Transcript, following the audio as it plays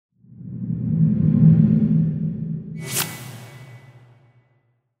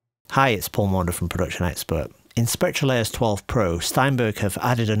Hi, it's Paul Maunder from Production Expert. In SpectraLayers 12 Pro, Steinberg have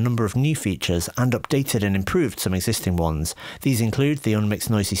added a number of new features and updated and improved some existing ones. These include the Unmix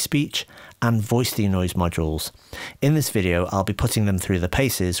noisy speech and voice DeNoise modules. In this video, I'll be putting them through the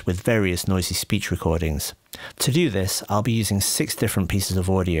paces with various noisy speech recordings. To do this, I'll be using 6 different pieces of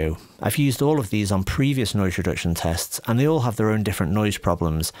audio. I've used all of these on previous noise reduction tests, and they all have their own different noise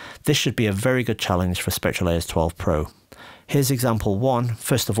problems. This should be a very good challenge for SpectraLayers 12 Pro. Here's example 1.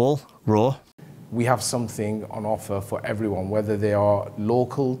 First of all, raw. We have something on offer for everyone, whether they are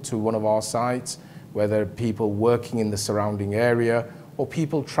local to one of our sites, whether people working in the surrounding area, or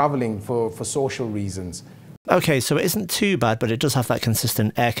people traveling for social reasons. Okay, so it isn't too bad, but it does have that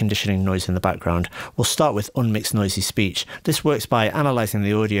consistent air conditioning noise in the background. We'll start with unmixed noisy speech. This works by analysing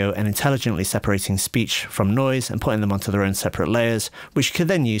the audio and intelligently separating speech from noise and putting them onto their own separate layers, which you can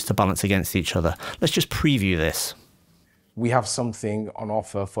then use to balance against each other. Let's just preview this. We have something on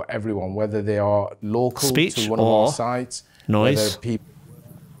offer for everyone, whether they are local speech to one of our sites, noise. people.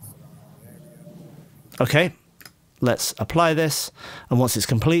 Okay, let's apply this, and once it's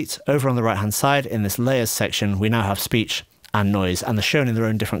complete, over on the right hand side in this layers section, we now have speech and noise, and they're shown in their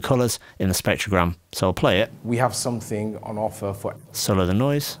own different colours in the spectrogram. So I'll play it. We have something on offer for solo the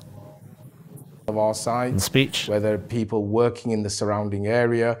noise of our sites, and speech, whether people working in the surrounding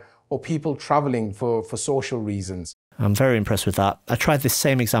area or people traveling for social reasons. I'm very impressed with that. I tried this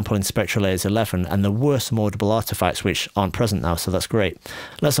same example in SpectraLayers 11 and there were some audible artifacts which aren't present now, so that's great.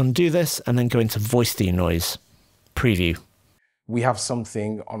 Let's undo this and then go into voice DeNoise. Preview. We have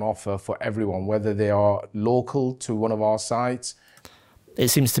something on offer for everyone, whether they are local to one of our sites. It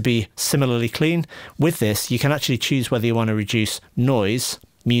seems to be similarly clean. With this, you can actually choose whether you want to reduce noise,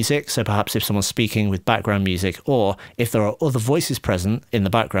 music, so perhaps if someone's speaking with background music, or if there are other voices present in the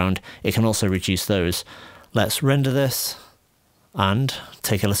background, it can also reduce those. Let's render this and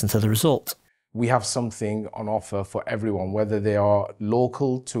take a listen to the result. We have something on offer for everyone, whether they are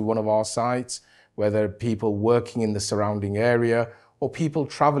local to one of our sites, whether people working in the surrounding area, or people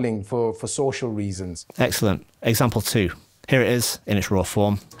traveling for social reasons. Excellent. Example 2. Here it is in its raw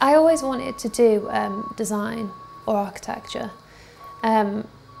form. I always wanted to do design or architecture.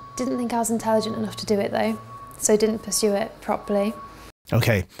 Didn't think I was intelligent enough to do it though, so didn't pursue it properly.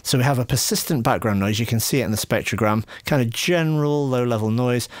 Okay, so we have a persistent background noise. You can see it in the spectrogram, kind of general low-level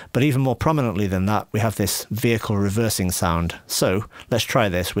noise, but even more prominently than that, we have this vehicle reversing sound. So let's try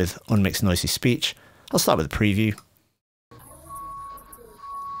this with unmixed noisy speech. I'll start with a preview.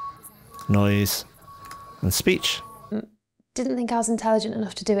 Noise and speech. Didn't think I was intelligent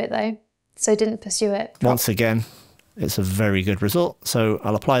enough to do it though, so didn't pursue it. Once again, it's a very good result. So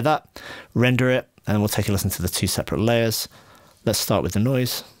I'll apply that, render it, and we'll take a listen to the 2 separate layers. Let's start with the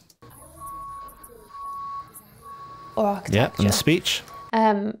noise. Or architecture. Yeah, and the speech.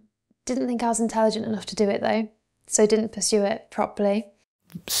 Didn't think I was intelligent enough to do it though, so didn't pursue it properly.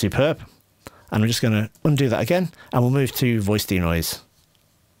 Superb. And I'm just going to undo that again, and we'll move to voice DeNoise.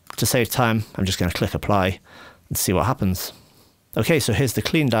 To save time, I'm just going to click apply and see what happens. Okay, so here's the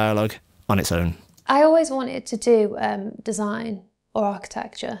clean dialogue on its own. I always wanted to do design or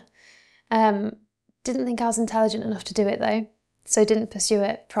architecture. Didn't think I was intelligent enough to do it though, so didn't pursue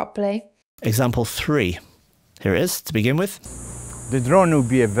it properly. Example 3. Here it is to begin with. The drone would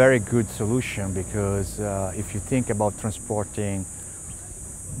be a very good solution because if you think about transporting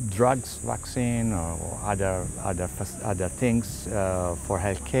drugs, vaccine, or other things for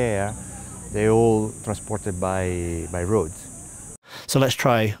healthcare, they're all transported by roads. So let's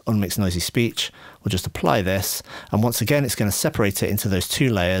try unmixed noisy speech. We'll just apply this, and once again it's going to separate it into those 2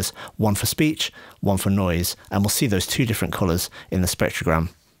 layers, one for speech, one for noise, and we'll see those 2 different colours in the spectrogram.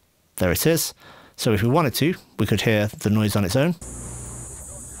 There it is. So if we wanted to, we could hear the noise on its own.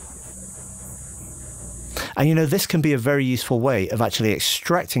 And you know, this can be a very useful way of actually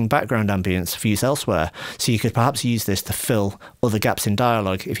extracting background ambience for use elsewhere. So you could perhaps use this to fill other gaps in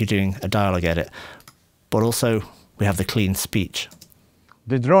dialogue if you're doing a dialogue edit. But also, we have the clean speech.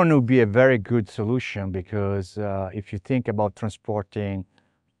 The drone would be a very good solution because if you think about transporting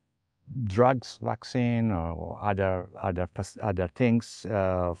drugs, vaccine, or other things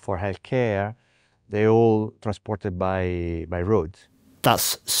for healthcare, they're all transported by roads.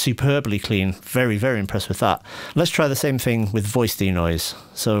 That's superbly clean. Very, very impressed with that. Let's try the same thing with voice DeNoise.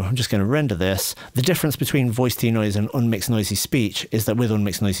 So I'm just going to render this. The difference between voice DeNoise and unmixed noisy speech is that with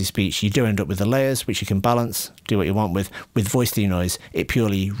unmixed noisy speech, you do end up with the layers, which you can balance, do what you want with. With voice DeNoise, it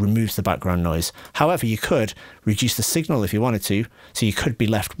purely removes the background noise. However, you could reduce the signal if you wanted to, so you could be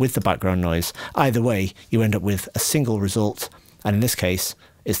left with the background noise. Either way, you end up with a single result, and in this case,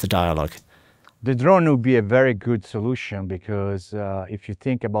 it's the dialogue. The drone would be a very good solution because if you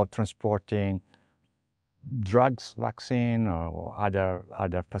think about transporting drugs, vaccine, or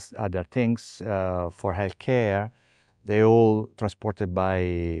other things for healthcare, they all transported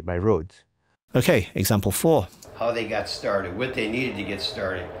by roads. Okay, example 4. How they got started, what they needed to get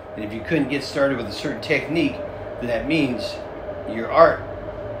started. And if you couldn't get started with a certain technique, then that means your art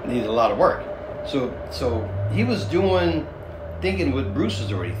needed a lot of work. So he was thinking what Bruce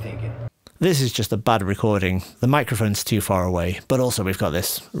was already thinking. This is just a bad recording. The microphone's too far away, but also we've got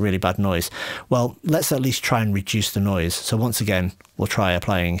this really bad noise. Well, let's at least try and reduce the noise. So once again, we'll try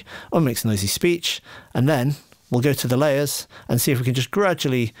applying Unmix Noisy Speech, and then we'll go to the layers and see if we can just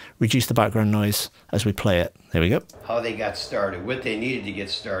gradually reduce the background noise as we play it. There we go. How they got started, what they needed to get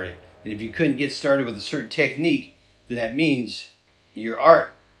started. And if you couldn't get started with a certain technique, then that means your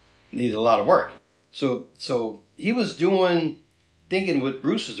art needed a lot of work. So he was thinking what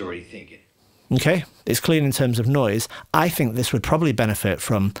Bruce was already thinking. Okay, it's clean in terms of noise. I think this would probably benefit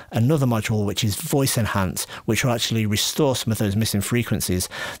from another module, which is Voice Enhance, which will actually restore some of those missing frequencies.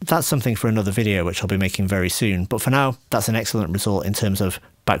 That's something for another video, which I'll be making very soon. But for now, that's an excellent result in terms of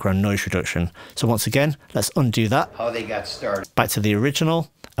background noise reduction. So once again, let's undo that. How they got started. Back to the original,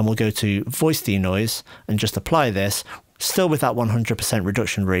 and we'll go to Voice DeNoise and just apply this, still with that 100%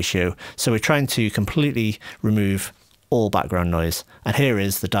 reduction ratio. So we're trying to completely remove all background noise. And here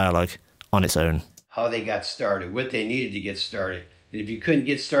is the dialogue on its own. How they got started, what they needed to get started. And if you couldn't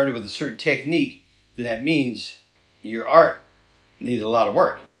get started with a certain technique, then that means your art needed a lot of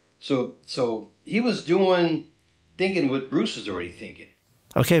work. So he was thinking what Bruce was already thinking.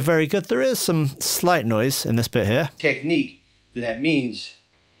 Okay, very good. There is some slight noise in this bit here. Technique, then that means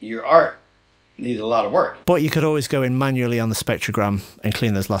your art needed a lot of work. But you could always go in manually on the spectrogram and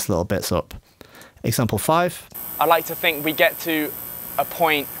clean those last little bits up. Example 5. I like to think we get to a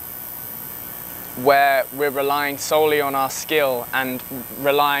point where we're relying solely on our skill and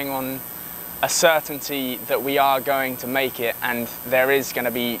relying on a certainty that we are going to make it, and there is going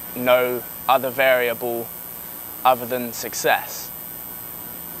to be no other variable other than success.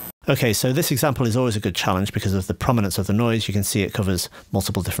 Okay, so this example is always a good challenge because of the prominence of the noise. You can see it covers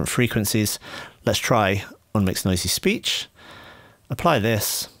multiple different frequencies. Let's try Unmix Noisy Speech, apply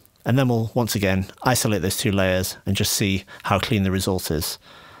this, and then we'll once again isolate those two layers and just see how clean the result is.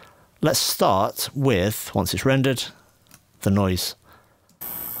 Let's start with, once it's rendered, the noise.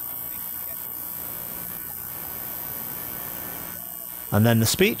 And then the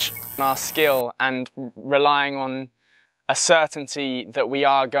speech. Our skill and relying on a certainty that we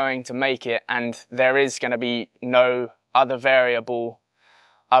are going to make it, and there is going to be no other variable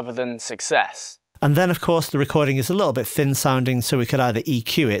other than success. And then, of course, the recording is a little bit thin sounding, so we could either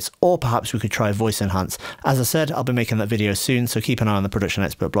EQ it or perhaps we could try Voice Enhance. As I said, I'll be making that video soon, so keep an eye on the Production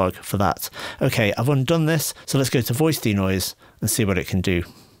Expert blog for that. Okay, I've undone this, so let's go to Voice DeNoise and see what it can do.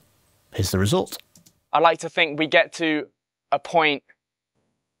 Here's the result. I like to think we get to a point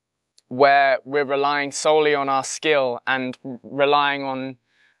where we're relying solely on our skill and relying on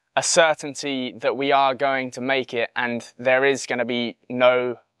a certainty that we are going to make it, and there is going to be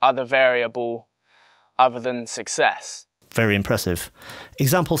no other variable other than success. Very impressive.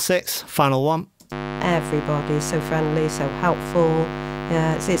 Example 6, final one. Everybody's so friendly, so helpful.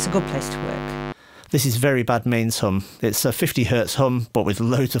 Yeah, it's a good place to work. This is very bad mains hum. It's a 50 Hertz hum, but with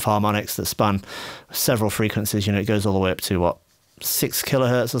loads of harmonics that span several frequencies. You know, it goes all the way up to, what, 6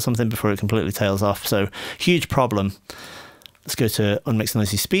 kilohertz or something before it completely tails off. So, huge problem. Let's go to Unmix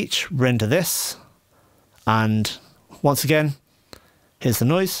Noisy Speech, render this, and once again, here's the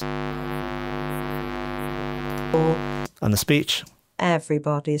noise. And the speech.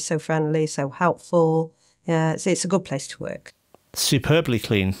 Everybody's so friendly, so helpful. Yeah, it's a good place to work. Superbly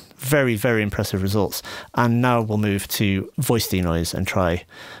clean. Very, very impressive results. And now we'll move to Voice DeNoise and try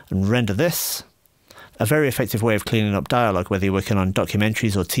and render this. A very effective way of cleaning up dialogue, whether you're working on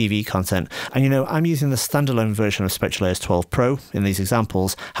documentaries or TV content. And you know, I'm using the standalone version of SpectraLayers 12 Pro in these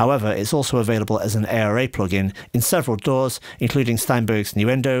examples. However, it's also available as an ARA plugin in several DAWs, including Steinberg's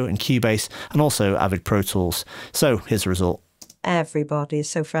Nuendo and Cubase, and also Avid Pro Tools. So here's the result. Everybody's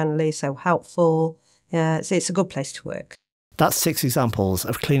so friendly, so helpful. Yeah, it's a good place to work. That's 6 examples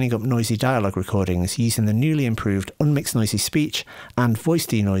of cleaning up noisy dialogue recordings using the newly improved Unmix Noisy Speech and Voice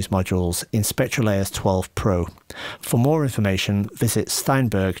DeNoise modules in SpectraLayers 12 Pro. For more information, visit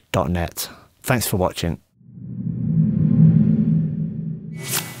steinberg.net. Thanks for watching.